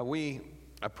We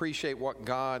appreciate what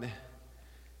God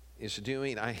is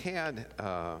doing. I had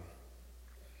a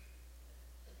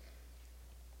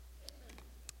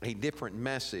different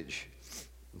message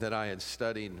that I had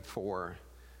studied for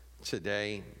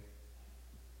today,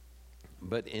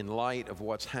 but in light of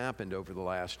what's happened over the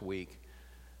last week,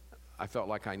 I felt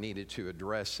like I needed to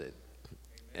address it.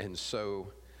 And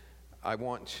so I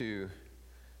want to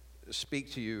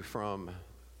speak to you from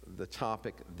the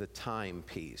topic, the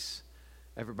timepiece.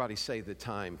 Everybody say the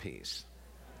timepiece.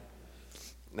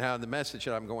 Now, the message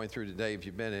that I'm going through today, if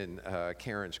you've been in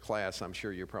Karen's class, I'm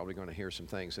sure you're probably going to hear some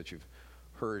things that you've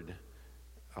heard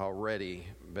already,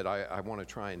 but I want to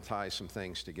try and tie some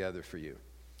things together for you.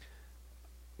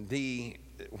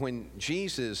 When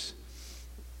Jesus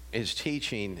is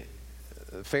teaching,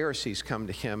 Pharisees come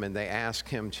to him and they ask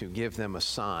him to give them a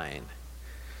sign.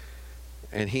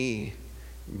 And he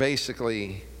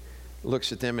basically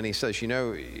looks at them and he says,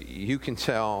 you can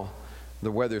tell the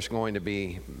weather's going to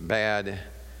be bad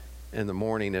in the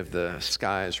morning if the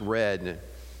sky is red,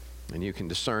 and you can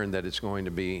discern that it's going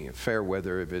to be fair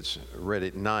weather if it's red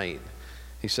at night.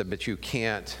 He said, but you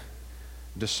can't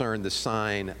discern the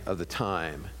sign of the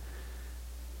time.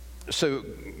 So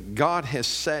God has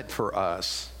set for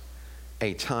us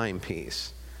a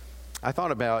timepiece. I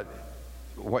thought about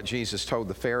what Jesus told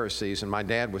the Pharisees, and my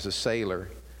dad was a sailor,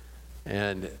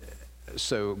 and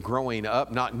so growing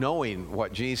up, not knowing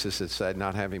what Jesus had said,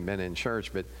 not having been in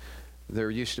church, but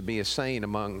there used to be a saying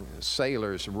among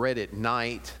sailors, red at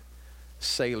night,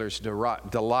 sailors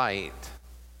delight.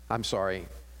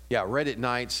 Red at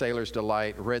night, sailors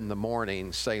delight, red in the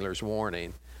morning, sailors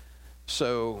warning.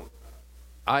 So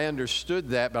I understood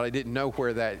that, but I didn't know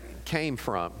where that came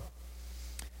from.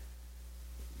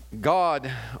 God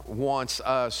wants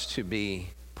us to be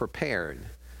prepared.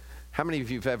 How many of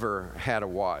you have ever had a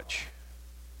watch?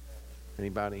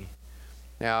 Anybody?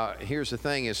 Now, here's the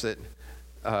thing is that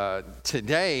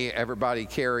today everybody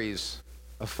carries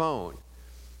a phone.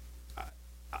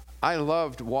 I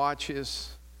loved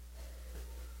watches.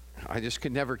 I just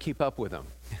could never keep up with them.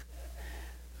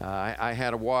 I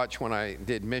had a watch when I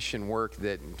did mission work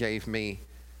that gave me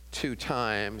 2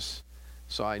 times.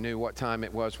 So I knew what time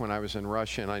it was when I was in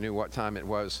Russia, and I knew what time it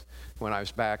was when I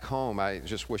was back home. I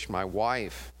just wish my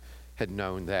wife had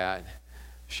known that.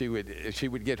 She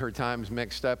would get her times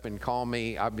mixed up and call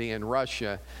me. I'd be in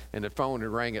Russia, and the phone would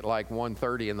ring at like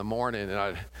 1:30 in the morning, and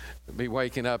I'd be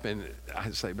waking up, and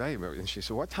I'd say, babe, and she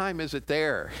said, what time is it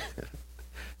there?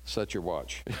 Set your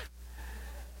watch.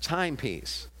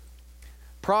 Timepiece.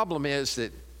 Problem is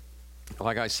that,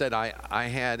 like I said, I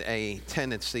had a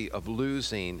tendency of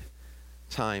losing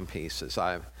timepieces.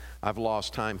 I've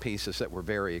lost timepieces that were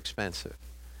very expensive.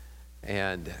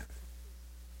 And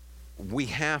we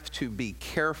have to be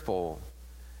careful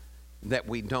that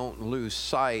we don't lose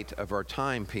sight of our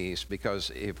timepiece,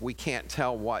 because if we can't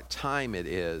tell what time it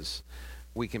is,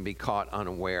 we can be caught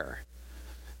unaware.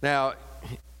 Now,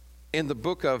 in the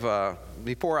book of,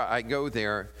 before I go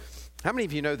there, how many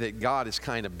of you know that God has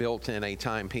kind of built in a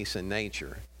timepiece in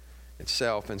nature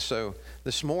itself? And so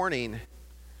this morning,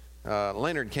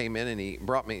 Leonard came in and he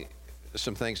brought me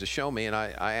some things to show me, and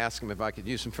I asked him if I could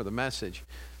use them for the message.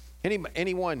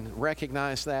 Anyone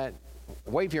recognize that?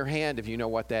 Wave your hand if you know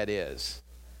what that is.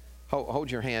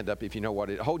 Hold your hand up if you know what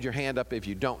it is. Hold your hand up if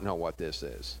you don't know what this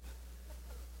is.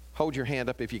 Hold your hand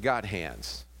up if you got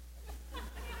hands.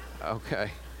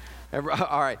 Okay.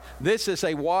 All right. This is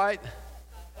a what?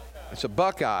 It's a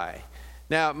buckeye.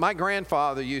 Now, my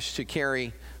grandfather used to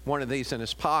carry one of these in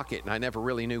his pocket, and I never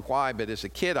really knew why, but as a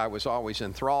kid I was always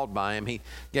enthralled by him. He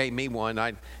gave me one.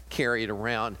 I'd carry it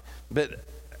around. But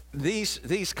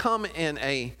these come in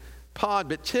a pod,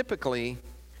 but typically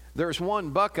there's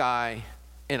one buckeye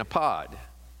in a pod.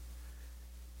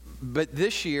 But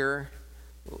this year,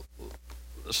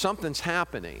 something's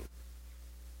happening.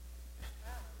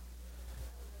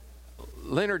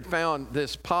 Leonard found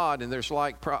this pod, and there's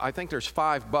I think there's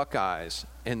 5 buckeyes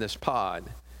in this pod.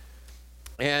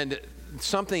 And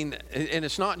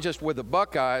it's not just with the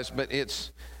buckeyes, but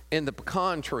it's in the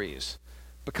pecan trees.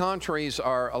 Pecan trees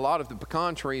a lot of the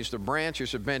pecan trees, the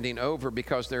branches are bending over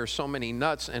because there are so many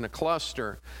nuts in a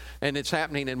cluster, and it's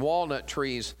happening in walnut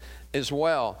trees as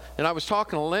well. And I was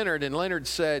talking to Leonard, and Leonard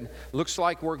said, looks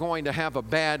like we're going to have a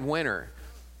bad winter.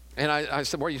 And I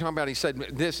said, what are you talking about? He said,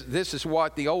 this is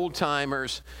what the old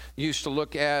timers used to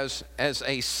look as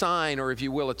a sign, or if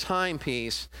you will, a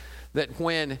timepiece, that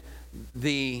when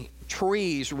the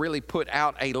trees really put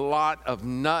out a lot of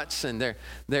nuts, and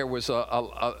there was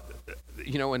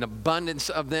an abundance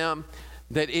of them,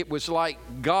 that it was like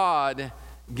God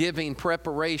giving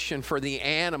preparation for the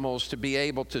animals to be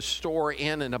able to store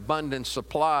in an abundant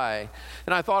supply.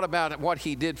 And I thought about what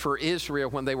he did for Israel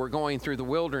when they were going through the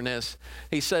wilderness.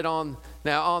 He said, on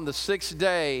the sixth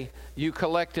day, you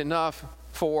collect enough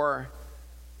for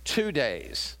 2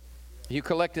 days. You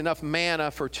collect enough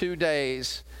manna for 2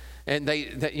 days. And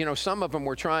some of them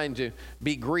were trying to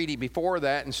be greedy before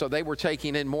that, and so they were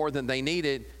taking in more than they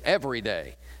needed every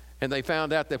day. And they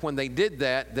found out that when they did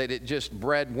that it just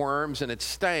bred worms and it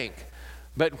stank.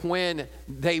 But when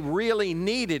they really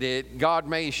needed it, God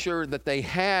made sure that they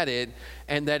had it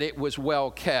and that it was well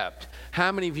kept.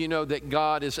 How many of you know that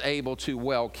God is able to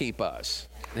well keep us?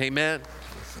 Amen?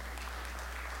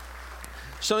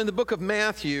 So in the book of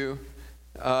Matthew,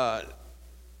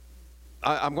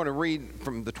 I'm going to read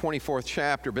from the 24th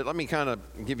chapter, but let me kind of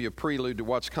give you a prelude to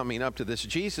what's coming up to this.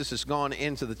 Jesus has gone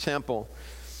into the temple,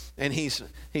 and he's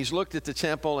looked at the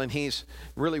temple, and he's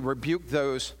really rebuked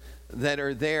those that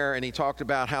are there, and he talked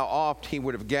about how oft he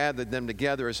would have gathered them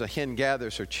together as a hen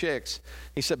gathers her chicks.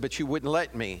 He said, but you wouldn't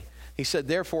let me. He said,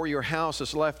 therefore your house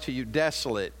is left to you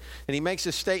desolate. And he makes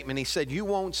a statement. He said, you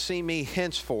won't see me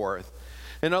henceforth.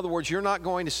 In other words, you're not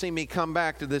going to see me come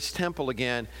back to this temple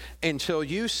again until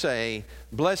you say,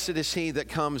 blessed is he that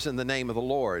comes in the name of the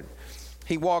Lord.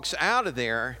 He walks out of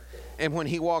there, and when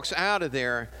he walks out of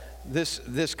there,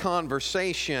 this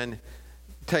conversation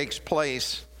takes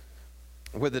place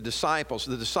with the disciples.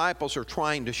 The disciples are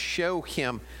trying to show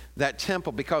him that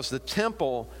temple because the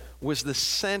temple was the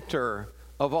center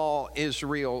of all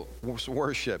Israel's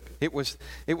worship. It was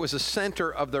a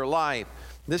center of their life.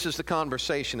 This is the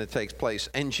conversation that takes place.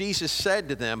 And Jesus said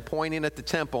to them, pointing at the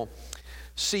temple,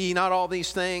 see ye not all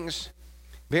these things?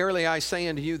 Verily I say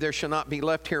unto you, there shall not be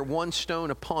left here one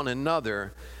stone upon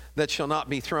another that shall not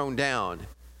be thrown down.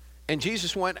 And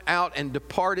Jesus went out and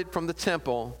departed from the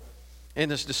temple, and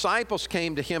his disciples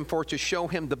came to him to show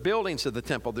him the buildings of the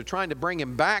temple. They're trying to bring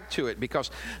him back to it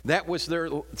because that was their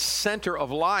center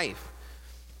of life.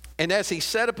 And as he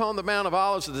sat upon the Mount of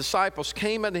Olives, the disciples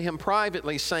came unto him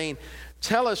privately, saying,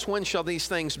 tell us, when shall these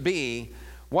things be?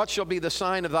 What shall be the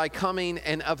sign of thy coming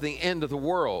and of the end of the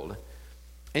world?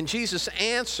 And Jesus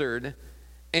answered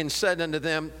and said unto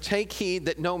them, take heed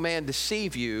that no man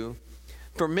deceive you.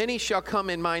 For many shall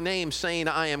come in my name, saying,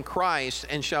 I am Christ,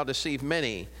 and shall deceive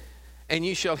many. And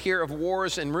you shall hear of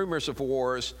wars and rumors of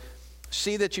wars.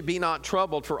 See that you be not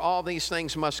troubled, for all these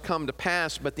things must come to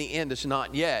pass, but the end is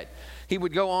not yet. He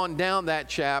would go on down that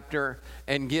chapter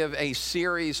and give a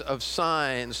series of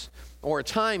signs, or a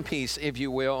timepiece, if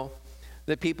you will,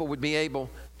 that people would be able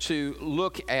to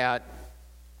look at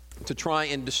to try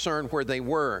and discern where they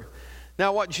were.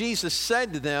 Now, what Jesus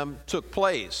said to them took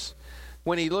place.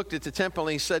 When he looked at the temple,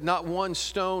 he said, not one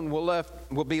stone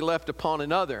will be left upon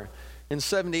another. In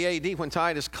 70 AD, when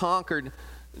Titus conquered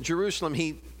Jerusalem,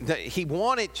 he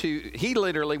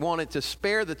literally wanted to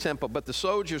spare the temple, but the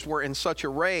soldiers were in such a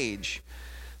rage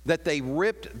that they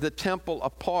ripped the temple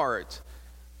apart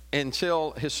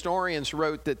until historians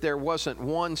wrote that there wasn't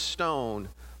one stone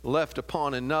left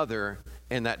upon another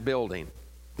in that building,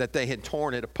 that they had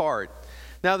torn it apart.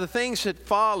 Now, the things that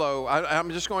follow,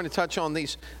 I'm just going to touch on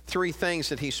these three things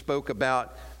that he spoke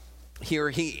about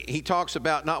here. He talks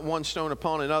about not one stone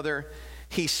upon another.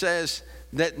 He says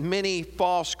that many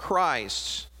false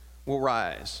Christs will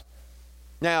rise.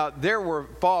 Now, there were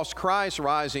false Christs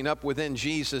rising up within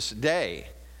Jesus' day.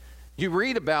 You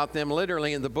read about them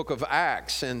literally in the book of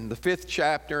Acts, in the 5th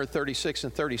chapter, 36th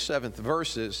and 37th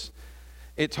verses.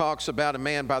 It talks about a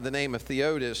man by the name of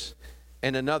Theodas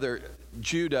and another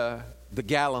Judah the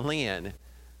Galilean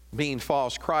being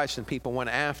false Christ, and people went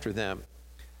after them.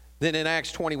 Then in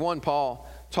Acts 21, Paul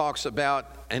talks about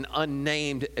an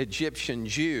unnamed Egyptian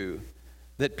Jew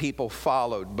that people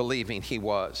followed, believing he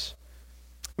was.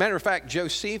 Matter of fact,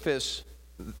 Josephus,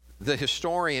 the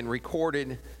historian,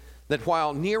 recorded that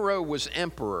while Nero was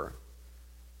emperor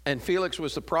and Felix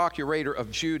was the procurator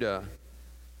of Judah,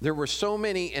 there were so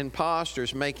many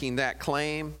impostors making that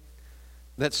claim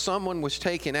that someone was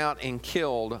taken out and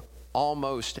killed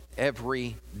almost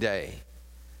every day.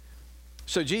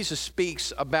 So Jesus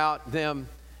speaks about them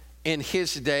in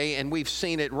his day, and we've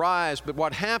seen it rise. But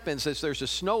what happens is there's a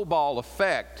snowball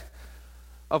effect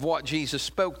of what Jesus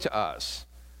spoke to us.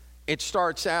 It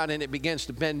starts out and it begins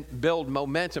to build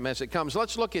momentum as it comes.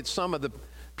 Let's look at some of the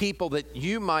people that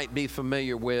you might be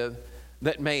familiar with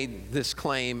that made this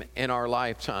claim in our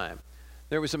lifetime.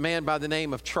 There was a man by the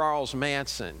name of Charles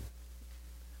Manson.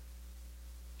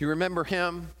 You remember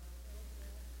him?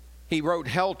 He wrote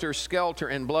Helter Skelter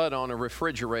in Blood on a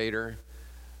refrigerator,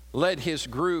 led his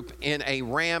group in a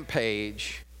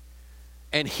rampage,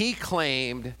 and he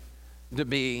claimed to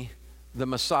be the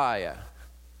Messiah.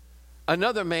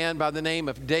 another man by the name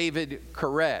of David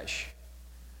Koresh.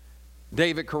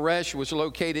 David Koresh was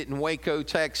located in Waco,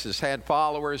 Texas, had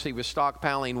followers. He was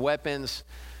stockpiling weapons,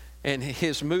 and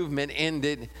his movement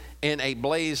ended in a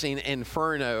blazing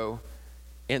inferno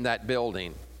in that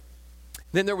building.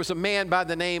 Then there was a man by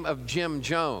the name of Jim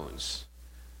Jones.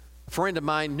 A friend of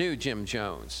mine knew Jim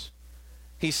Jones.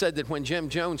 He said that when Jim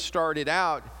Jones started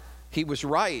out, he was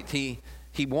right. He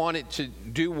wanted to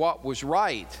do what was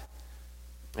right.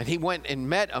 And he went and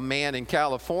met a man in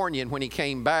California, and when he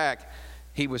came back,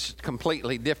 he was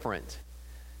completely different.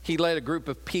 He led a group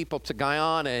of people to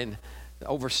Guyana, and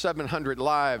over 700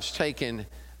 lives taken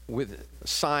with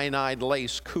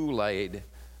cyanide-laced Kool-Aid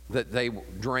that they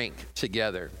drank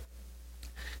together.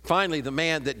 Finally, the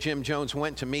man that Jim Jones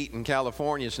went to meet in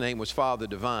California's name was Father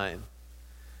Divine.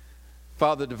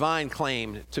 Father Divine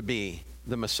claimed to be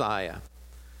the Messiah.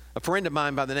 A friend of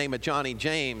mine by the name of Johnny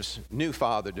James knew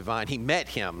Father Divine. He met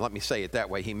him. Let me say it that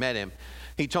way. He met him.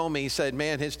 He told me, he said,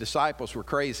 man, his disciples were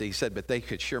crazy. He said, but they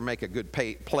could sure make a good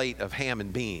plate of ham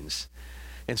and beans.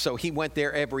 And so he went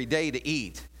there every day to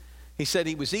eat. He said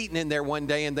he was eating in there one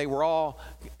day, and they were all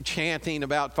chanting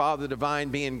about Father Divine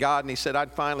being God. And he said,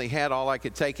 I'd finally had all I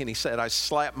could take. And he said, I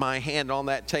slapped my hand on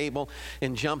that table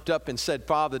and jumped up and said,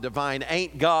 Father Divine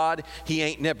ain't God. He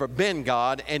ain't never been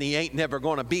God, and he ain't never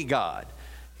going to be God.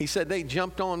 He said, they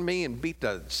jumped on me and beat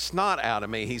the snot out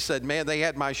of me. He said, man, they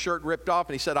had my shirt ripped off.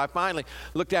 And he said, I finally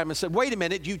looked at him and said, wait a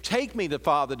minute, you take me to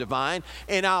Father Divine,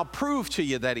 and I'll prove to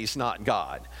you that he's not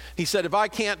God. He said, if I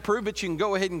can't prove it, you can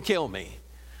go ahead and kill me.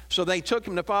 So they took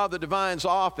him to Father Divine's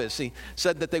office. He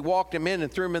said that they walked him in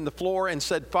and threw him in the floor and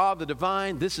said, Father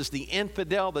Divine, this is the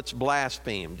infidel that's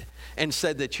blasphemed and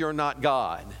said that you're not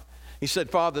God. He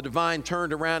said Father Divine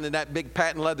turned around in that big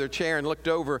patent leather chair and looked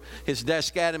over his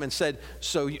desk at him and said,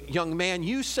 so young man,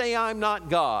 you say I'm not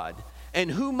God,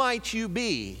 and who might you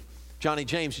be? Johnny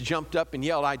James jumped up and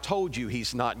yelled, I told you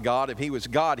he's not God. If he was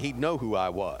God, he'd know who I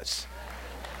was.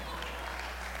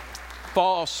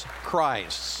 False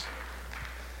Christs.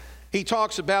 He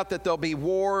talks about that there'll be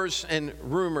wars and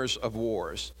rumors of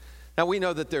wars. Now we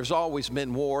know that there's always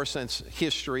been war since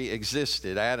history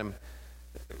existed.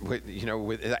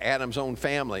 With Adam's own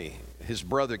family, his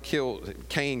brother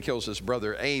Cain kills his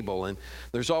brother Abel, and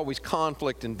there's always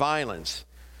conflict and violence.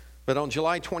 But on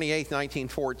July 28,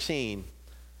 1914,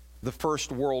 the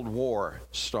First World War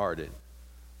started,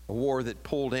 a war that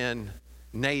pulled in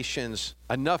nations,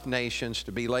 enough nations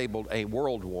to be labeled a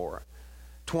world war.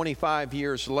 25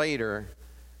 years later,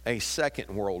 a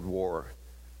Second World War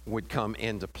would come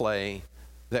into play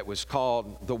that was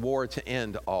called the War to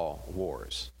End All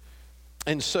Wars.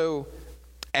 And so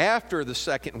after the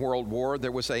Second World War,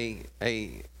 there was a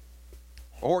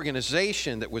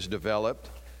organization that was developed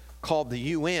called the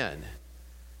UN.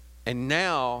 And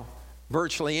now,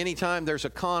 virtually any time there's a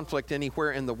conflict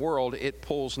anywhere in the world, it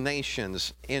pulls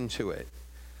nations into it.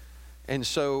 And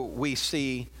so we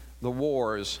see the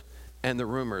wars and the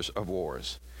rumors of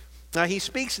wars. Now, he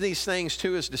speaks these things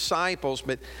to his disciples,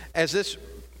 but as this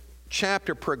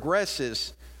chapter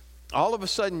progresses, all of a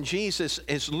sudden Jesus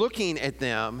is looking at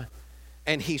them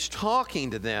and he's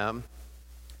talking to them,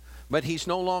 but he's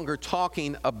no longer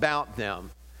talking about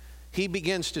them. He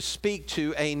begins to speak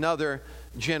to another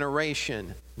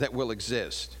generation that will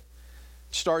exist.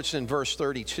 It starts in verse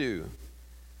 32.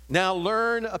 Now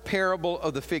learn a parable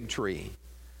of the fig tree.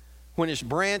 When his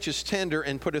branch is tender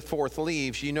and putteth forth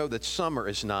leaves, you know that summer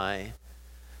is nigh.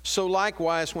 So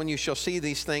likewise, when you shall see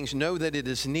these things, know that it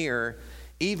is near,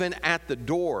 even at the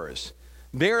doors.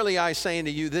 Verily I say unto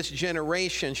you, this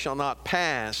generation shall not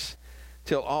pass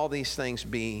till all these things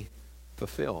be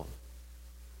fulfilled.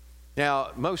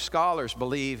 Now, most scholars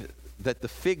believe that the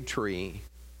fig tree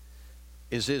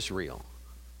is Israel.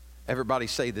 Everybody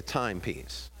say the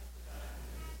timepiece.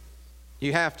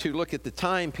 You have to look at the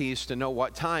timepiece to know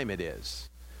what time it is.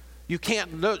 You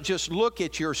can't just look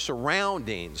at your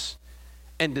surroundings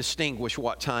and distinguish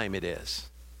what time it is.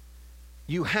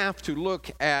 You have to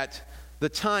look at the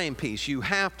timepiece. You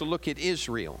have to look at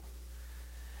Israel.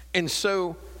 And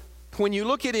so when you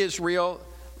look at Israel,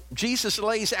 Jesus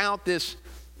lays out this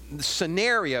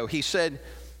scenario. He said,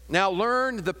 now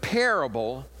learn the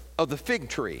parable of the fig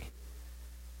tree.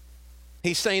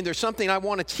 He's saying there's something I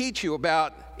want to teach you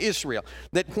about Israel.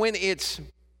 That when its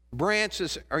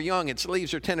branches are young, its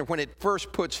leaves are tender, when it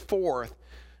first puts forth,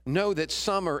 know that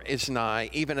summer is nigh,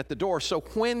 even at the door. So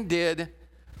when did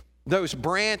those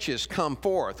branches come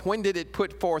forth? When did it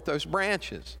put forth those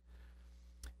branches?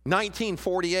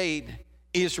 1948,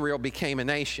 Israel became a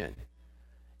nation.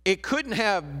 It couldn't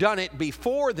have done it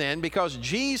before then because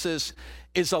Jesus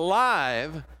is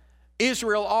alive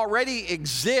Israel already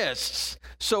exists.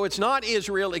 So it's not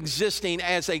Israel existing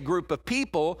as a group of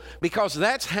people, because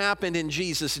that's happened in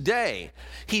Jesus' day.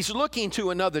 He's looking to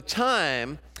another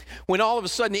time when all of a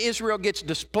sudden Israel gets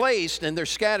displaced and they're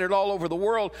scattered all over the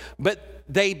world, but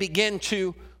they begin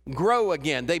to grow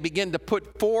again. They begin to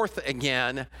put forth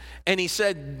again. And he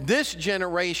said, this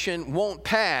generation won't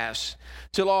pass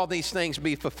till all these things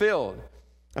be fulfilled.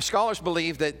 Now, scholars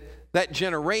believe that that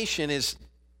generation is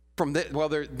from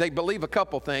the, they believe a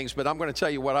couple things, but I'm going to tell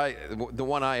you the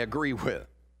one I agree with.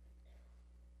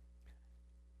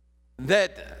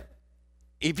 That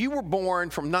if you were born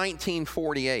from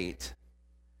 1948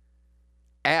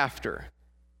 after,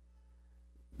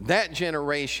 that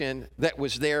generation that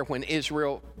was there when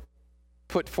Israel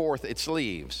put forth its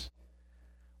leaves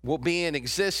will be in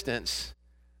existence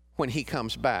when he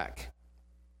comes back.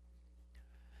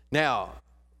 Now,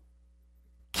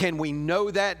 can we know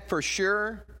that for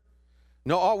sure?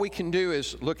 No, all we can do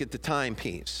is look at the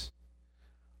timepiece.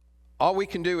 All we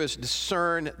can do is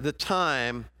discern the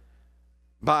time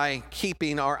by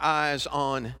keeping our eyes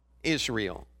on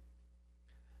Israel.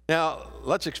 Now,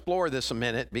 let's explore this a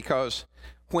minute, because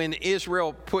when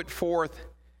Israel put forth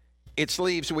its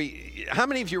leaves, how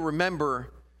many of you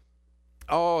remember,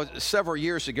 several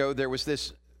years ago, there was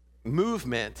this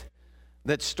movement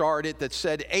that started that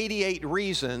said 88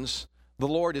 reasons the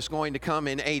Lord is going to come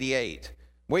in 88.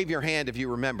 Wave your hand if you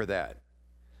remember that.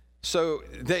 So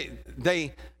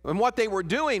and what they were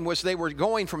doing was they were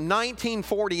going from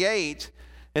 1948,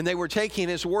 and they were taking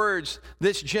his words,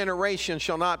 this generation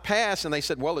shall not pass, and they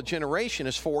said, well, a generation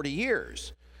is 40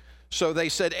 years. So they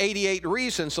said 88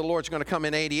 reasons the Lord's going to come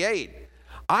in 88.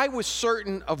 I was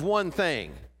certain of one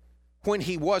thing, when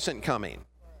he wasn't coming.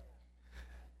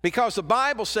 Because the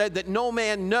Bible said that no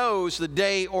man knows the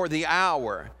day or the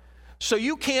hour. So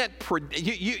you can't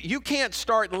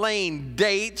start laying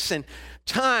dates and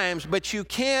times, but you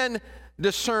can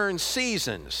discern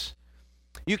seasons.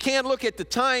 You can look at the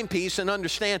timepiece and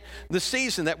understand the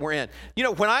season that we're in. You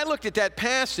know, when I looked at that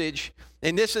passage,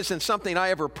 and this isn't something I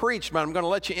ever preached, but I'm going to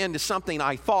let you into something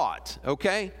I thought,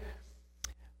 okay?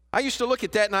 I used to look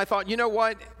at that and I thought, you know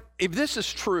what? If this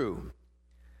is true,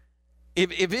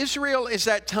 if Israel is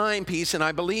that timepiece, and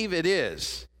I believe it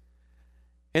is,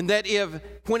 and that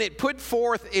when it put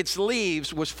forth its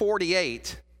leaves was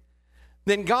 48,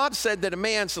 then God said that a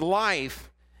man's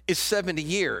life is 70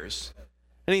 years.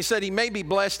 And he said he may be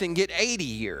blessed and get 80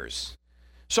 years.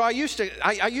 So I used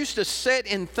to sit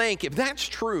and think, if that's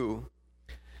true,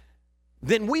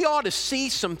 then we ought to see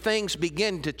some things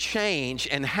begin to change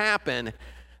and happen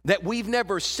that we've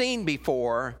never seen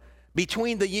before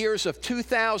between the years of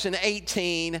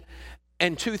 2018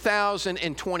 and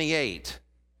 2028.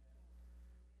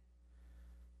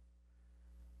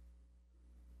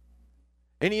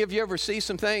 Any of you ever see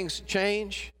some things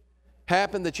change,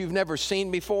 happen that you've never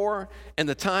seen before in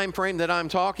the time frame that I'm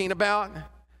talking about?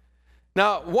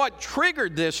 Now, what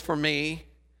triggered this for me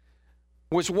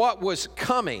was what was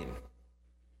coming.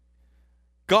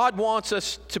 God wants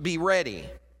us to be ready.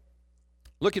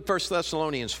 Look at 1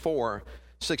 Thessalonians 4,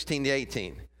 16 to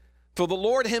 18. For the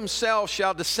Lord himself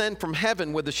shall descend from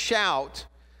heaven with a shout,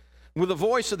 with the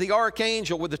voice of the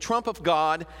archangel, with the trump of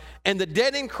God, and the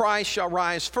dead in Christ shall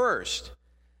rise first.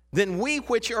 Then we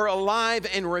which are alive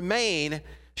and remain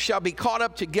shall be caught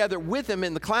up together with him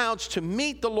in the clouds to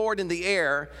meet the Lord in the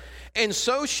air, and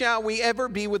so shall we ever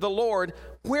be with the Lord.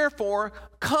 Wherefore,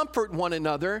 comfort one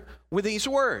another with these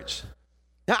words.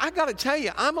 Now, I got to tell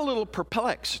you, I'm a little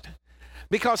perplexed,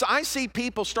 because I see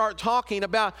people start talking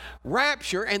about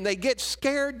rapture and they get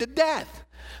scared to death.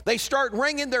 They start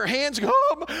wringing their hands, go,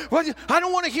 I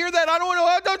don't want to hear that.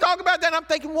 Don't talk about that. I'm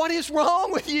thinking, what is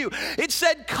wrong with you? It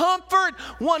said, comfort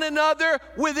one another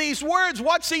with these words.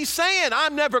 What's he saying?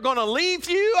 I'm never going to leave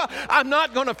you. I'm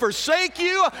not going to forsake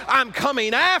you. I'm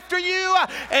coming after you.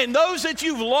 And those that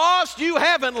you've lost, you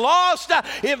haven't lost.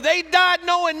 If they died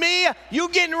knowing me, you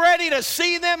getting ready to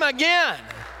see them again.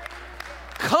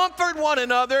 Comfort one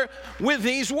another with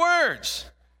these words.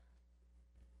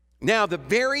 Now, the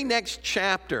very next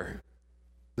chapter,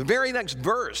 the very next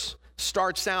verse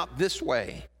starts out this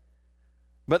way.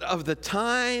 But of the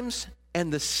times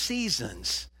and the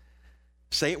seasons,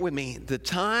 say it with me, the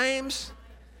times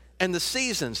and the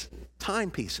seasons,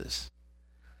 timepieces.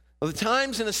 Of the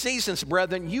times and the seasons,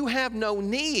 brethren, you have no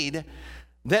need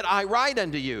that I write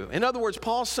unto you. In other words,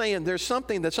 Paul's saying there's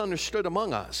something that's understood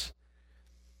among us.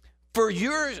 For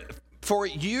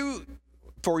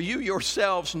you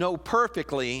yourselves know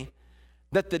perfectly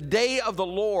that the day of the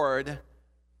Lord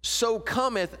so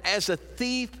cometh as a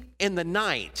thief in the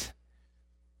night.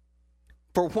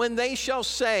 For when they shall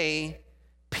say,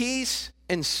 peace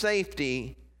and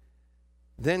safety,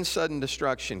 then sudden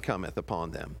destruction cometh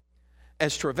upon them.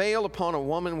 As travail upon a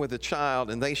woman with a child,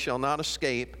 and they shall not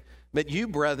escape. But you,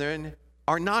 brethren,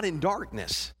 are not in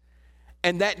darkness,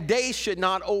 and that day should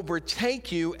not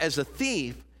overtake you as a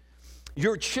thief.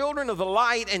 You're children of the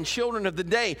light and children of the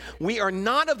day. We are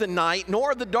not of the night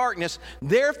nor of the darkness.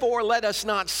 Therefore, let us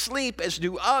not sleep as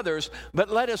do others, but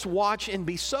let us watch and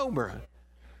be sober.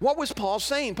 What was Paul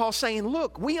saying? Paul's saying,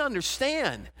 look, we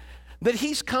understand that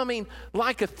he's coming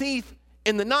like a thief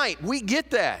in the night. We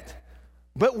get that.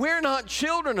 But we're not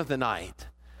children of the night.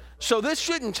 So this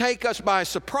shouldn't take us by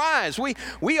surprise. We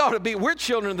ought to be, we're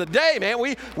children of the day, man.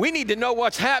 We need to know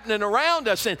what's happening around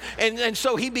us. And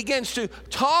so he begins to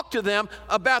talk to them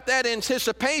about that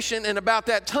anticipation and about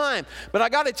that time. But I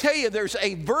got to tell you, there's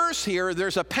a verse here,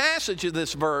 there's a passage of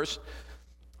this verse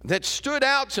that stood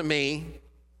out to me,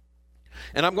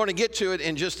 and I'm going to get to it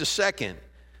in just a second.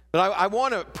 But I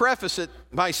want to preface it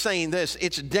by saying this.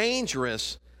 It's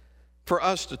dangerous for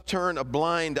us to turn a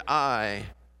blind eye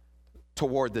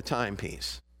toward the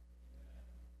timepiece.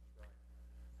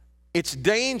 It's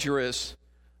dangerous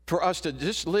for us to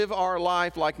just live our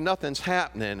life like nothing's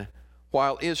happening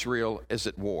while Israel is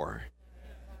at war.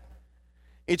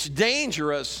 It's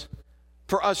dangerous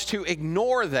for us to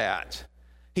ignore that.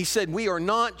 He said, we are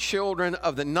not children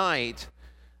of the night,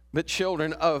 but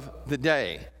children of the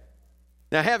day.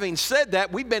 Now, having said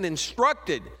that, we've been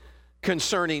instructed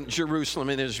concerning Jerusalem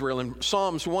and Israel. In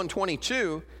Psalms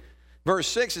 122, verse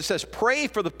 6, it says, pray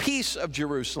for the peace of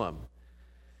Jerusalem.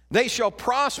 They shall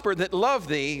prosper that love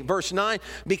thee. Verse 9,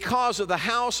 because of the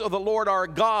house of the Lord our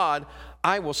God,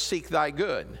 I will seek thy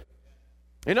good.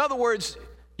 In other words,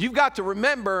 you've got to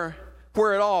remember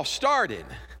where it all started.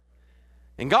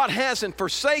 And God hasn't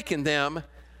forsaken them.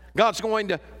 God's going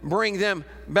to bring them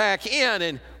back in,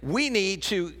 and we need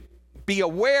to be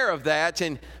aware of that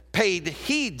and paid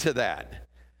heed to that.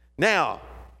 Now,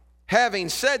 having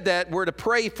said that, we're to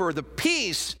pray for the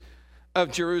peace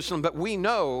of Jerusalem, but we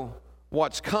know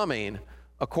what's coming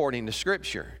according to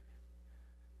Scripture.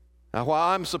 Now,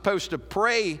 while I'm supposed to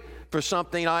pray for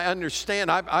something, I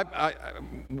understand.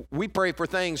 We pray for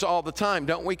things all the time,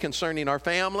 don't we, concerning our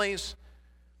families?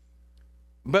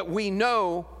 But we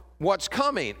know what's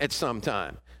coming at some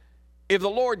time. If the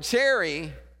Lord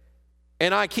tarry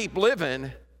and I keep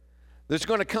living, there's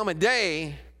going to come a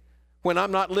day when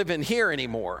I'm not living here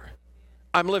anymore.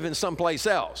 I'm living someplace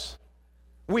else.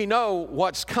 We know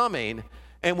what's coming,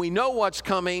 and we know what's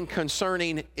coming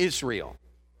concerning Israel.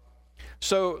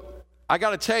 So I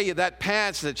got to tell you, that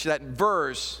passage, that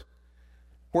verse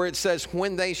where it says,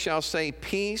 when they shall say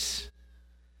peace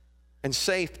and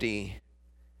safety,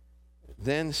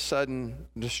 then sudden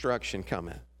destruction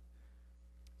cometh.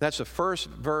 That's the first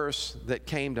verse that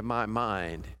came to my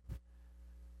mind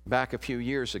back a few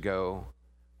years ago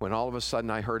when all of a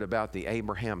sudden I heard about the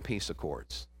Abraham Peace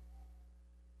Accords.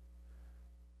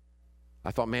 I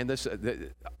thought, man, this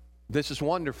is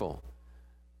wonderful.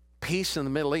 Peace in the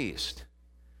Middle East.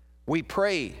 We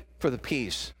pray for the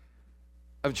peace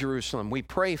of Jerusalem. We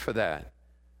pray for that.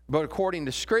 But according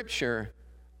to Scripture,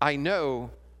 I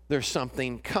know there's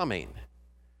something coming.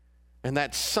 And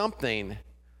that something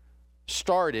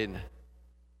started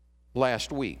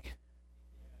last week.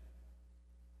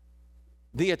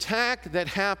 The attack that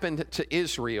happened to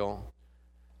Israel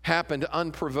happened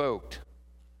unprovoked.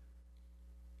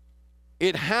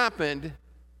 It happened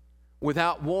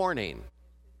without warning.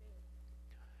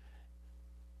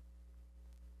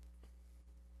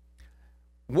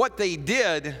 What they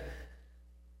did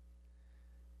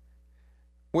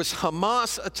was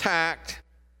Hamas attacked,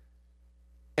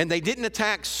 and they didn't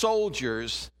attack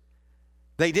soldiers.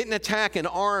 They didn't attack an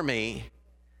army.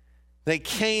 They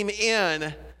came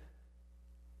in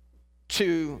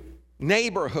to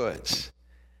neighborhoods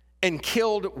and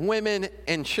killed women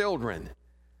and children.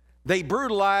 They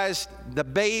brutalized the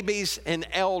babies and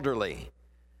elderly,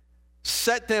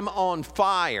 set them on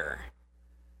fire,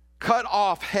 cut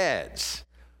off heads,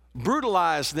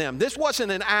 brutalized them. This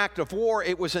wasn't an act of war,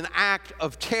 it was an act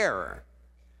of terror.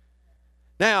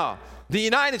 Now, the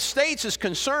United States is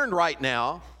concerned right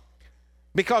now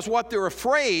because what they're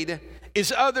afraid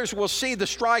is others will see the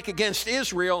strike against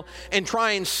Israel and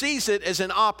try and seize it as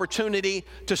an opportunity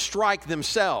to strike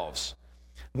themselves.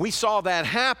 We saw that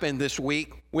happen this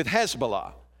week with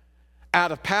Hezbollah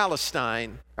out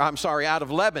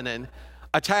of Lebanon,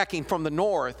 attacking from the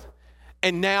north.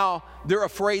 And now they're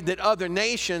afraid that other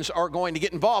nations are going to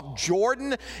get involved.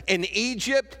 Jordan and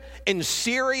Egypt and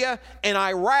Syria and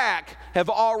Iraq have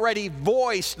already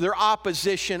voiced their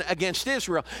opposition against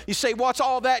Israel. You say, what's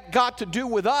all that got to do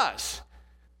with us?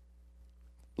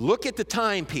 Look at the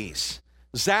timepiece.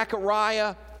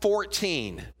 Zechariah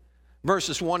 14,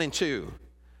 verses 1 and 2.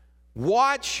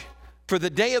 Watch, for the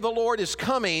day of the Lord is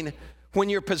coming when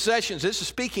your possessions, this is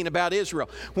speaking about Israel,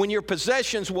 when your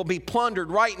possessions will be plundered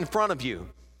right in front of you.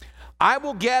 I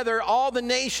will gather all the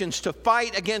nations to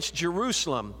fight against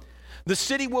Jerusalem. The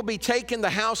city will be taken, the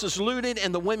houses looted,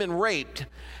 and the women raped.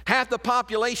 Half the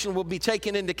population will be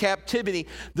taken into captivity.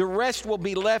 The rest will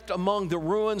be left among the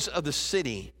ruins of the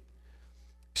city.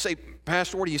 You say,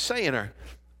 Pastor, what are you saying?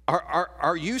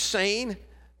 Are you saying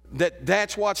that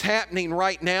that's what's happening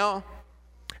right now?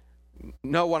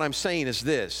 No, what I'm saying is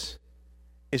this,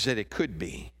 is that it could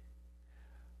be.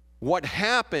 What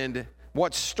happened,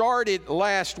 what started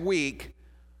last week,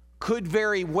 could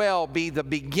very well be the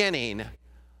beginning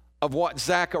of what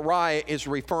Zechariah is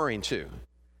referring to.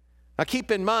 Now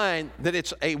keep in mind that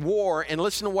it's a war, and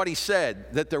listen to what he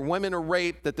said, that their women are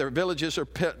raped, that their villages are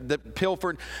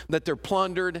pilfered, that they're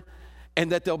plundered,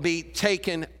 and that they'll be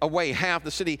taken away, half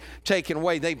the city taken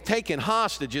away. They've taken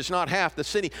hostages, not half the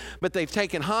city, but they've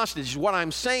taken hostages. What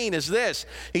I'm saying is this.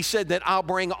 He said that I'll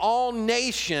bring all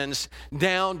nations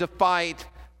down to fight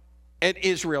at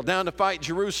Israel, down to fight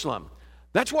Jerusalem.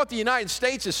 That's what the United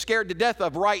States is scared to death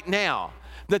of right now,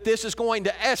 that this is going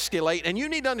to escalate. And you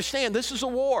need to understand, this is a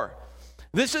war.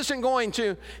 This isn't going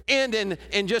to end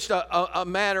in just a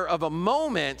matter of a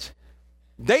moment.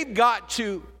 They've got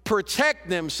to protect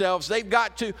themselves. They've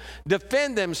got to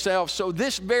defend themselves. So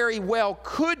this very well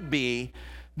could be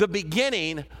the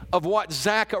beginning of what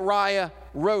Zechariah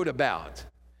wrote about.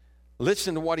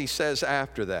 Listen to what he says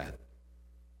after that.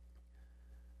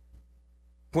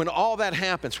 When all that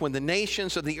happens, when the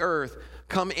nations of the earth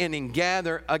come in and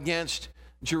gather against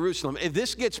Jerusalem, if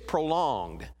this gets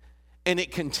prolonged and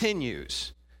it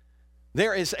continues,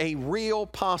 there is a real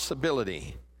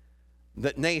possibility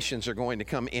that nations are going to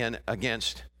come in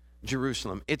against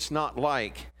Jerusalem. It's not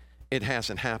like it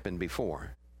hasn't happened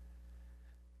before.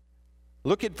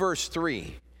 Look at verse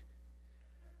 3.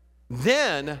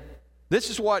 Then, this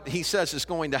is what he says is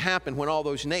going to happen when all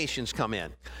those nations come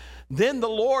in. Then the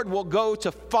Lord will go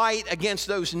to fight against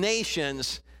those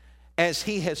nations as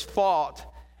he has fought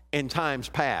in times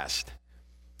past.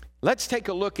 Let's take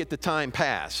a look at the time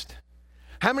past.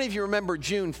 How many of you remember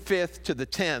June 5th to the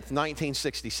 10th,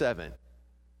 1967?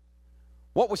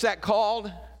 What was that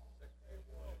called?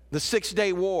 The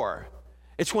 6-Day War.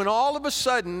 It's when all of a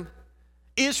sudden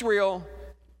Israel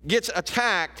gets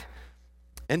attacked,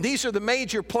 and these are the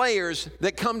major players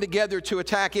that come together to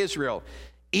attack Israel.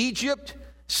 Egypt,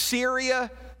 Syria,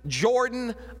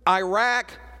 Jordan,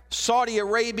 Iraq, Saudi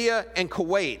Arabia, and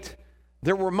Kuwait.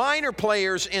 There were minor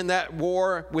players in that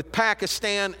war with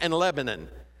Pakistan and Lebanon.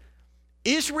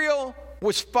 Israel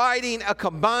was fighting a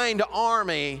combined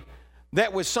army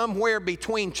that was somewhere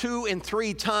between 2 and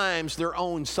 3 times their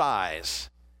own size.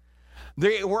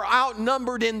 They were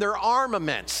outnumbered in their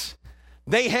armaments.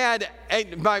 They had,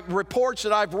 by reports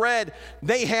that I've read,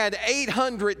 they had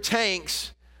 800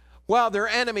 tanks, while their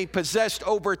enemy possessed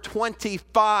over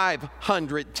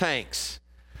 2,500 tanks.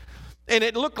 And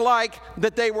it looked like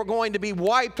that they were going to be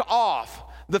wiped off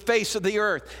the face of the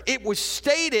earth. It was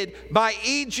stated by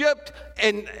Egypt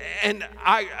and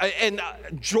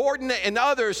Jordan and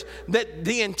others that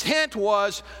the intent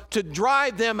was to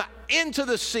drive them into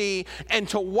the sea and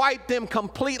to wipe them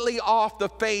completely off the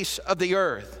face of the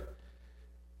earth.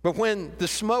 But when the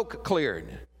smoke cleared,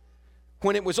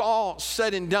 when it was all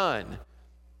said and done,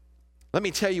 let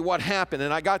me tell you what happened.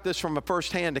 And I got this from a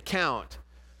first-hand account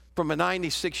from a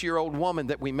 96-year-old woman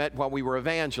that we met while we were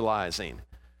evangelizing.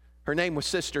 Her name was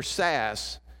Sister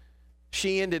Sass.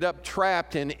 She ended up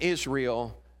trapped in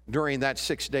Israel during that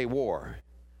 6-day war.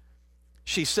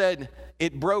 She said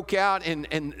it broke out and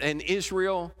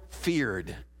Israel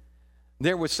feared.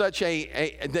 There was such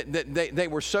they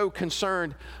were so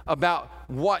concerned about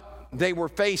what they were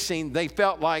facing, they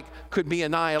felt like could be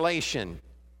annihilation.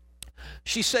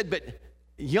 She said, but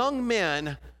young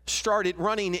men started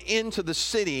running into the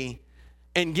city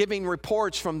and giving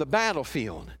reports from the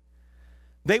battlefield.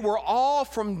 They were all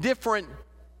from different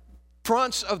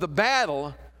fronts of the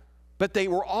battle, but they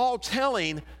were all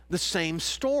telling the same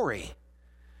story.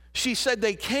 She said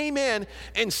they came in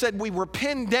and said we were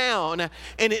pinned down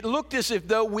and it looked as if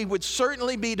though we would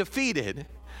certainly be defeated.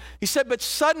 He said, but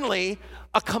suddenly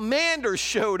a commander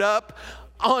showed up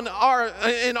in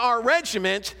our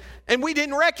regiment And we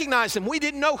didn't recognize him. We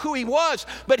didn't know who he was.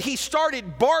 But he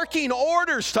started barking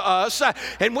orders to us,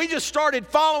 and we just started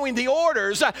following the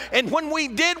orders. And when we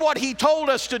did what he told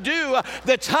us to do,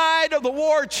 the tide of the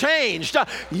war changed.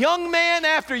 Young man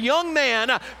after young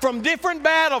man from different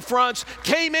battlefronts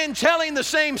came in telling the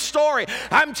same story.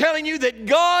 I'm telling you that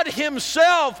God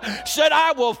himself said,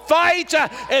 I will fight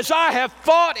as I have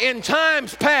fought in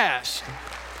times past.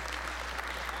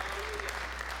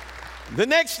 The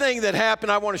next thing that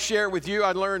happened I want to share with you,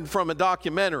 I learned from a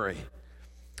documentary,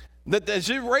 that the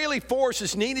Israeli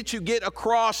forces needed to get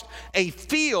across a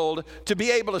field to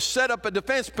be able to set up a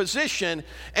defense position,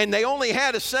 and they only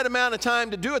had a set amount of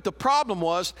time to do it. The problem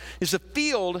is the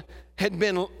field had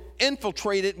been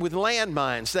infiltrated with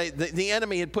landmines. The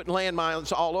enemy had put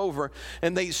landmines all over,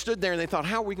 and they stood there and they thought,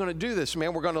 how are we going to do this,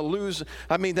 man? We're going to lose.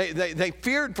 I mean, they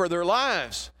feared for their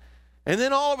lives. And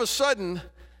then all of a sudden,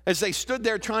 as they stood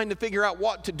there trying to figure out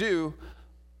what to do,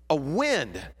 a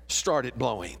wind started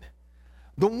blowing.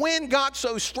 The wind got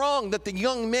so strong that the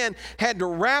young men had to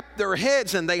wrap their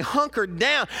heads, and they hunkered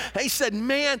down. They said,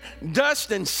 man,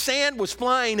 dust and sand was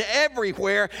flying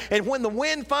everywhere. And when the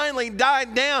wind finally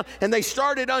died down and they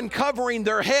started uncovering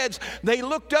their heads, they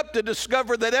looked up to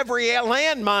discover that every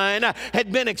landmine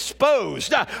had been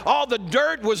exposed. All the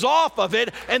dirt was off of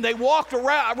it, and they walked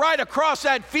right across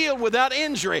that field without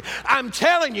injury. I'm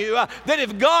telling you that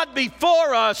if God be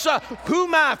for us, who,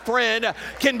 my friend,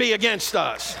 can be against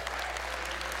us?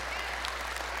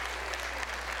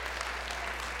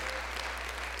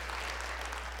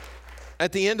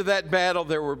 At the end of that battle,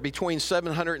 there were between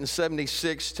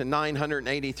 776 to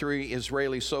 983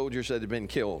 Israeli soldiers that had been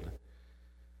killed.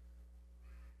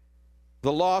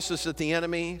 The losses that the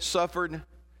enemy suffered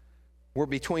were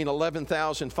between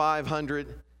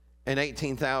 11,500 and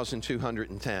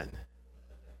 18,210.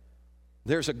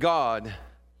 There's a God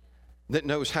that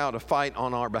knows how to fight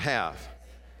on our behalf.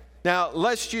 Now,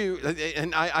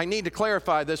 and I need to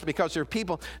clarify this, because there are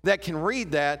people that can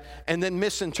read that and then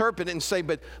misinterpret it and say,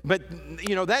 but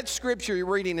you know, that scripture you're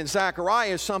reading in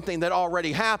Zechariah is something that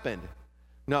already happened.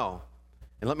 No.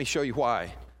 And let me show you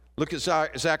why. Look at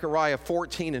Zechariah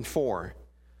 14:4.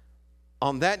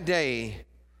 On that day,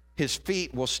 his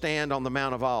feet will stand on the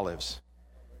Mount of Olives,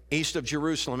 east of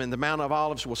Jerusalem, and the Mount of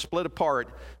Olives will split apart,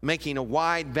 making a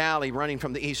wide valley running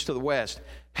from the east to the west.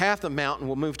 Half the mountain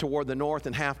will move toward the north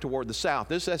and half toward the south.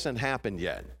 This hasn't happened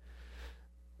yet.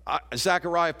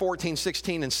 Zechariah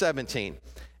 14:16 and 17.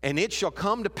 And it shall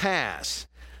come to pass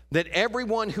that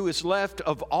everyone who is left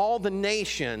of all the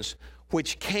nations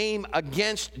which came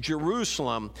against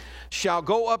Jerusalem shall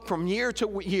go up from year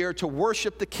to year to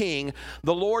worship the King,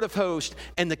 the Lord of hosts,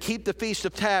 and to keep the Feast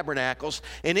of Tabernacles.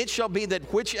 And it shall be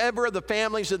that whichever of the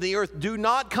families of the earth do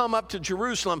not come up to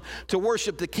Jerusalem to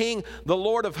worship the King, the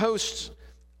Lord of hosts,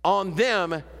 on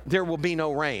them there will be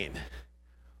no rain.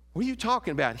 What are you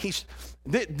talking about?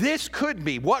 This could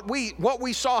be what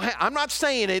we saw. I'm not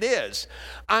saying it is.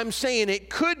 I'm saying it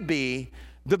could be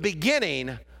the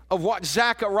beginning of what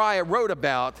Zechariah wrote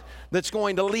about, that's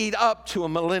going to lead up to a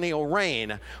millennial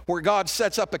reign, where God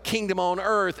sets up a kingdom on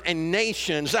earth and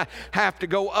nations have to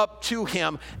go up to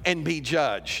him and be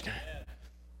judged.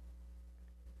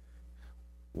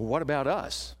 Well, what about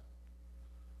us?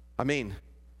 I mean,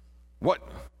 what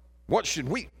should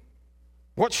we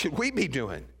be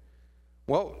doing?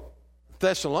 Well,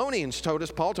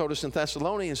 Paul told us in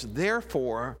Thessalonians,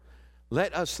 therefore,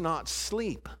 let us not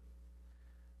sleep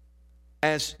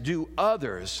as do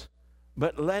others,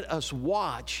 but let us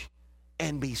watch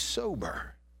and be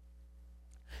sober.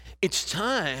 It's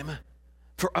time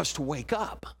for us to wake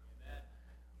up.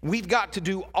 We've got to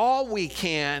do all we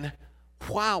can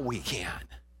while we can.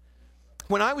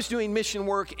 When I was doing mission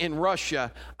work in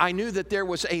Russia, I knew that there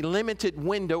was a limited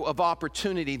window of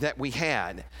opportunity that we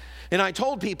had. And I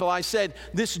told people, I said,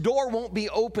 this door won't be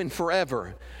open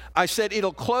forever. I said,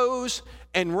 it'll close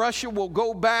and Russia will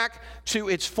go back to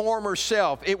its former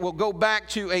self. It will go back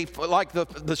to like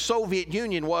the Soviet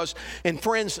Union was. And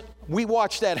friends, we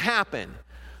watched that happen.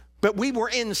 But we were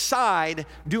inside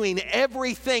doing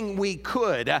everything we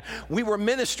could. We were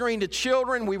ministering to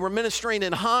children. We were ministering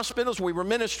in hospitals. We were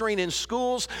ministering in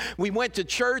schools. We went to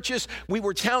churches. We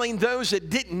were telling those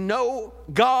that didn't know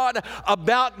God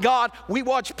about God. We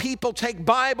watched people take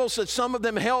Bibles that some of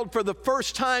them held for the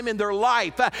first time in their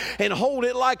life and hold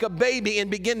it like a baby and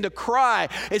begin to cry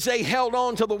as they held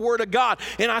on to the Word of God.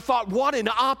 And I thought, what an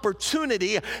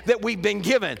opportunity that we've been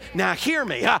given. Now hear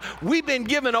me. We've been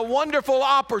given a wonderful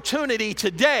opportunity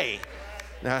today.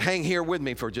 Now hang here with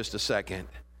me for just a second.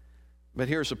 But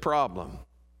here's the problem,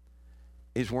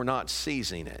 is we're not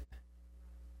seizing it.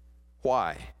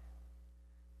 Why?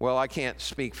 Well, I can't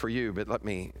speak for you, but let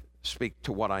me speak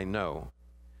to what I know.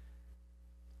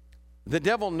 The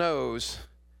devil knows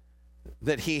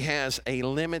that he has a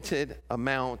limited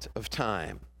amount of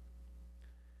time.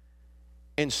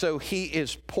 And so he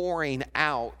is pouring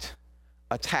out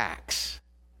attacks,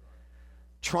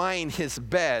 trying his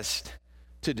best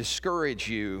to discourage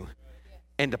you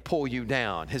and to pull you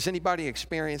down. Has anybody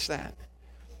experienced that?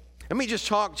 Let me just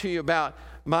talk to you about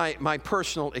my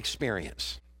personal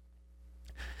experience.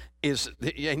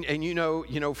 And you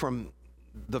know, from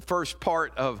the first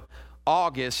part of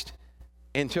August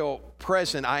until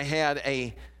present, I had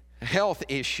a health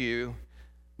issue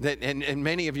that, and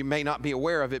many of you may not be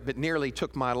aware of it, but nearly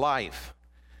took my life.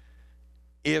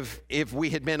 If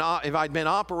I'd been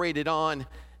operated on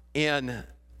in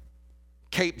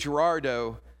Cape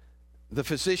Girardeau, the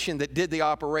physician that did the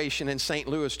operation in St.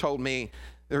 Louis told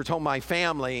my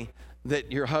family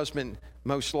that your husband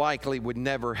most likely would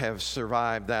never have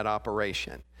survived that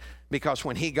operation, because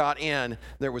when he got in,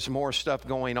 there was more stuff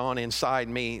going on inside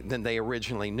me than they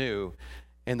originally knew,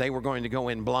 and they were going to go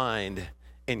in blind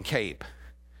in Cape.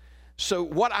 So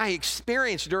what I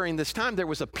experienced during this time, there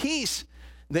was a peace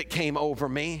that came over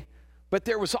me, but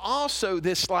there was also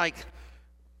this like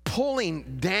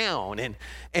pulling down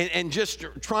and just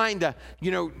trying to,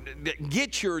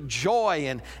 get your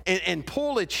joy and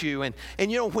pull at you. And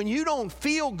when you don't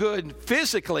feel good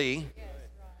physically,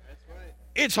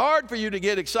 it's hard for you to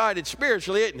get excited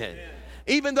spiritually, isn't it?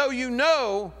 Even though you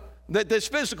know that this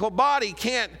physical body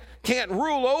can't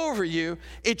rule over you,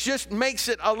 it just makes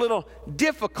it a little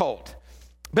difficult.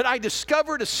 But I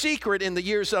discovered a secret in the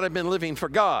years that I've been living for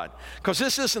God, because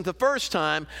this isn't the first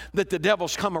time that the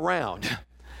devil's come around.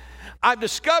 I've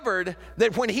discovered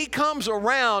that when he comes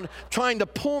around trying to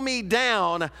pull me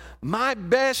down, my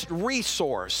best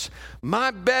resource, my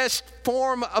best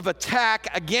form of attack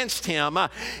against him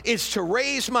is to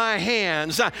raise my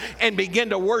hands and begin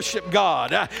to worship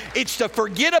God. It's to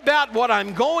forget about what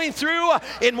I'm going through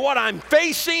and what I'm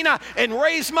facing and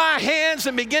raise my hands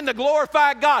and begin to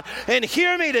glorify God. And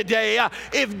hear me today,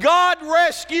 if God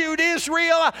rescued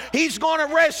Israel, he's going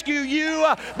to rescue you,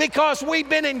 because we've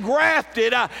been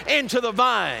engrafted into the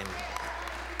vine.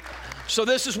 So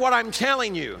this is what I'm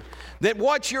telling you, that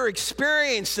what you're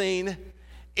experiencing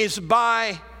is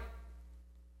by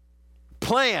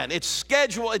plan. It's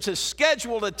a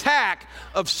scheduled attack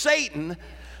of Satan,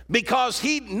 because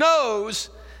he knows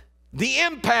the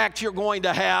impact you're going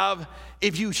to have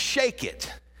if you shake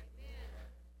it.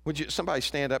 Would somebody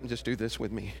stand up and just do this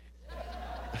with me?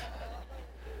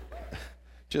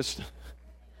 Just,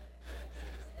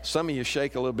 some of you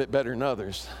shake a little bit better than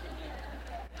others.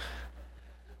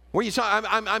 What are you talking?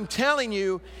 I'm telling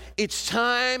you, it's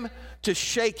time to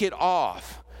shake it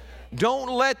off. Don't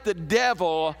let the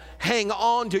devil hang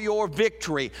on to your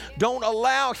victory. Don't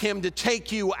allow him to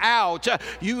take you out.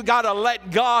 You got to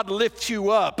let God lift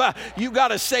you up. You got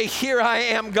to say, here I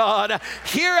am, God.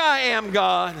 Here I am,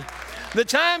 God. The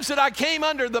times that I came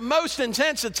under the most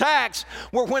intense attacks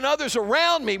were when others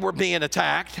around me were being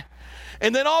attacked.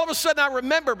 And then all of a sudden I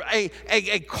remember a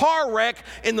car wreck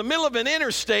in the middle of an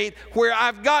interstate where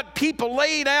I've got people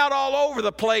laid out all over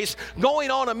the place going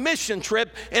on a mission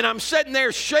trip, and I'm sitting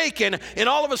there shaking, and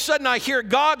all of a sudden I hear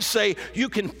God say, you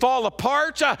can fall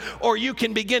apart or you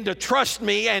can begin to trust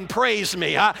me and praise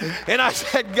me. And I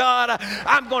said, God,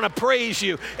 I'm going to praise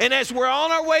you. And as we're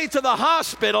on our way to the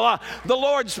hospital,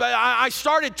 I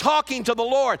started talking to the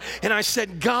Lord, and I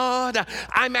said, God,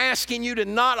 I'm asking you to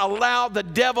not allow the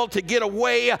devil to get away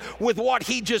with what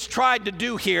he just tried to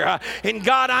do here. And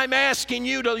God, I'm asking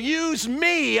you to use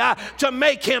me to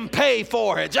make him pay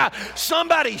for it.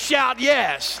 Somebody shout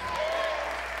yes.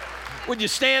 Would you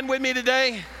stand with me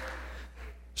today?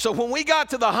 So when we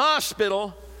got to the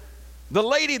hospital, the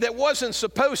lady that wasn't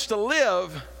supposed to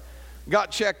live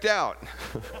got checked out.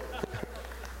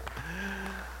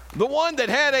 The one that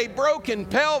had a broken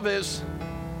pelvis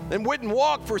and wouldn't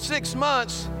walk for 6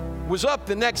 months was up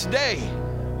the next day.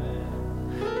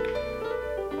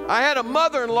 I had a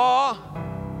mother-in-law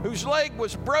whose leg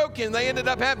was broken. They ended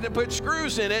up having to put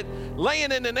screws in it,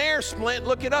 laying in an air splint,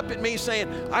 looking up at me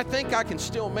saying, I think I can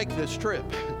still make this trip.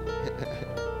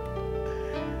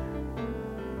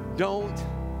 Don't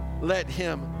let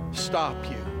him stop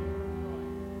you.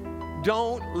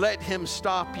 Don't let him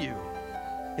stop you.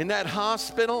 In that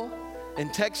hospital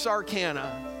in Texarkana,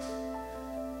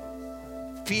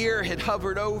 fear had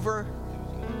hovered over.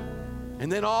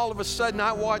 And then all of a sudden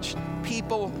I watched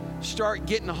people start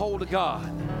getting a hold of God.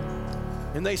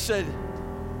 And they said,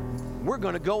 we're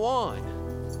going to go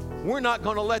on. We're not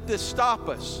going to let this stop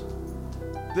us.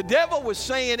 The devil was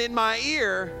saying in my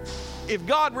ear, if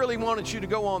God really wanted you to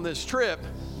go on this trip,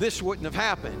 this wouldn't have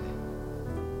happened.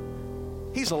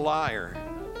 He's a liar.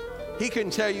 He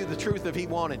couldn't tell you the truth if he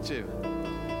wanted to.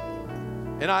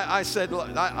 And I said, look,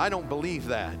 I don't believe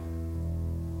that.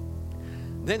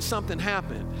 Then something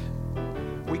happened.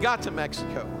 We got to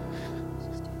Mexico.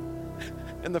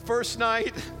 And the first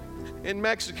night in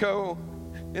Mexico,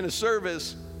 in a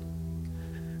service,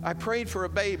 I prayed for a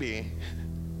baby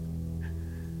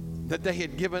that they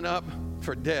had given up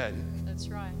for dead. That's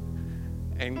right.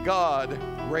 And God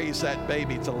raised that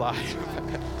baby to life.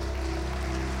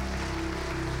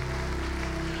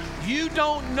 You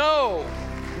don't know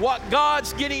what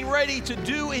God's getting ready to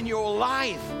do in your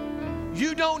life.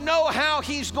 You don't know how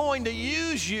He's going to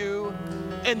use you,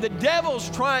 and the devil's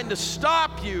trying to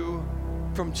stop you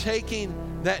from taking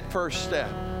that first step.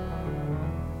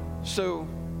 So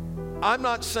I'm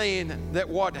not saying that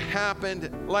what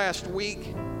happened last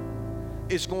week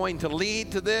is going to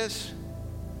lead to this,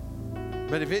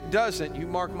 but if it doesn't, you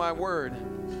mark my word,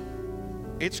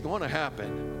 it's going to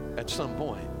happen at some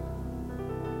point.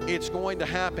 It's going to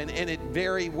happen, and it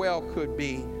very well could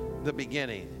be the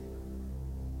beginning.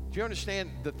 Do you understand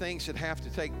the things that have to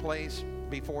take place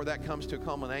before that comes to a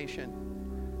culmination?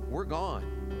 We're gone.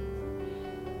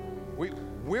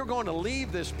 We're going to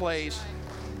leave this place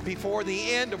before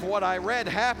the end of what I read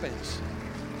happens.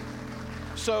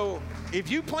 So if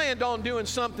you planned on doing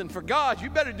something for God, you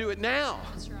better do it now.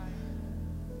 That's right.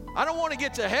 I don't want to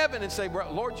get to heaven and say,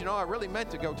 Lord, you know, I really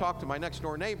meant to go talk to my next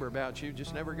door neighbor about you,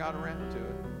 just never got around to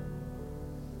it.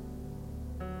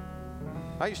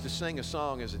 I used to sing a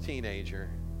song as a teenager.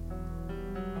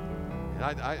 And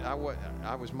I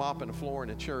was mopping the floor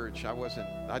in a church.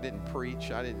 I didn't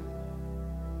preach. And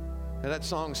that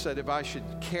song said, if I should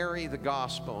carry the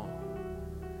gospel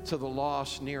to the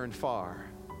lost near and far,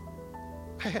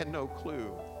 I had no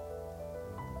clue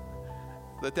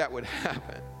that would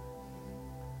happen.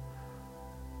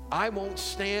 I won't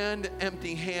stand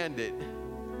empty-handed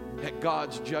at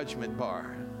God's judgment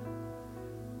bar,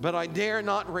 but I dare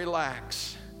not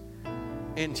relax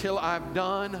until I've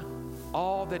done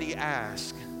all that He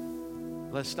asked,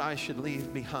 lest I should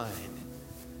leave behind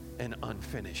an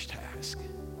unfinished task.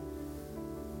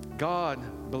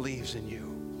 God believes in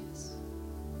you. Yes.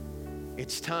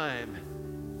 It's time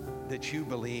that you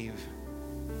believe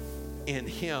in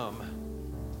Him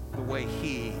the way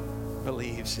He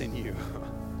believes in you.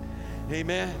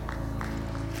 Amen.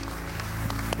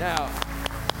 Now,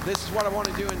 this is what I want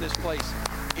to do in this place.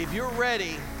 If you're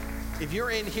ready, if you're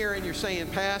in here and you're saying,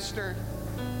 Pastor,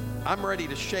 I'm ready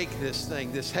to shake this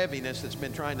thing, this heaviness that's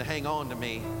been trying to hang on to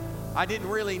me. I didn't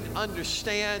really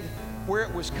understand where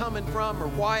it was coming from or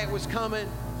why it was coming,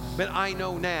 but I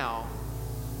know now.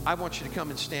 I want you to come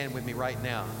and stand with me right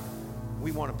now.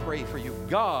 We want to pray for you.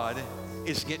 God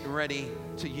is getting ready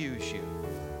to use you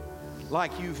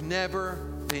like you've never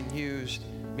been used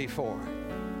before.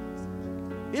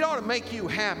 It ought to make you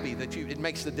happy that it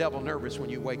makes the devil nervous when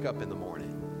you wake up in the morning.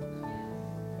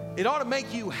 It ought to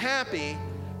make you happy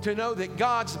to know that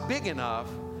God's big enough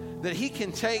that He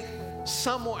can take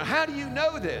someone. How do you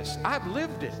know this? I've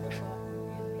lived it.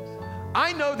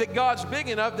 I know that God's big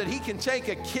enough that He can take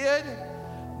a kid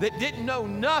that didn't know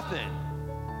nothing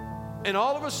and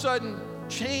all of a sudden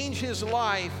change his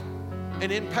life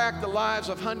and impact the lives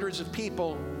of hundreds of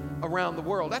people around the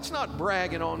world. That's not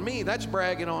bragging on me, that's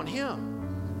bragging on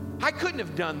Him. I couldn't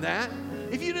have done that.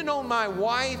 If you'd have known my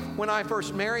wife when I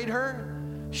first married her,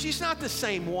 she's not the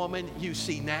same woman you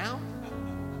see now.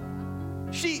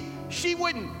 She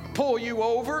wouldn't pull you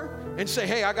over and say,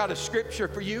 hey, I got a scripture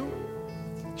for you.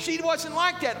 She wasn't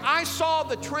like that. I saw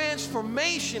the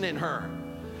transformation in her.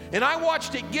 And I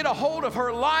watched it get a hold of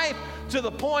her life to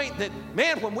the point that,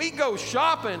 man, when we go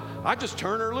shopping, I just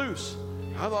turn her loose.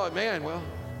 I thought, man, well,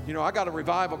 you know, I got a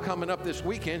revival coming up this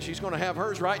weekend. She's going to have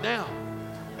hers right now.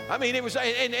 I mean, it was,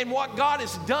 and what God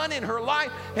has done in her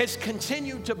life has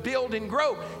continued to build and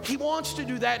grow. He wants to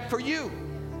do that for you.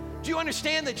 Do you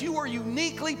understand that you are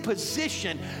uniquely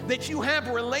positioned, that you have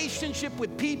a relationship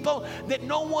with people that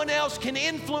no one else can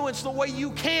influence the way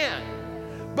you can?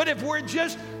 But if we're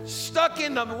just stuck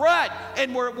in the rut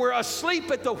and we're asleep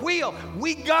at the wheel,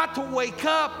 we got to wake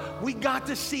up. We got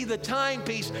to see the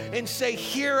timepiece and say,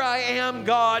 here I am,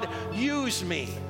 God, use me.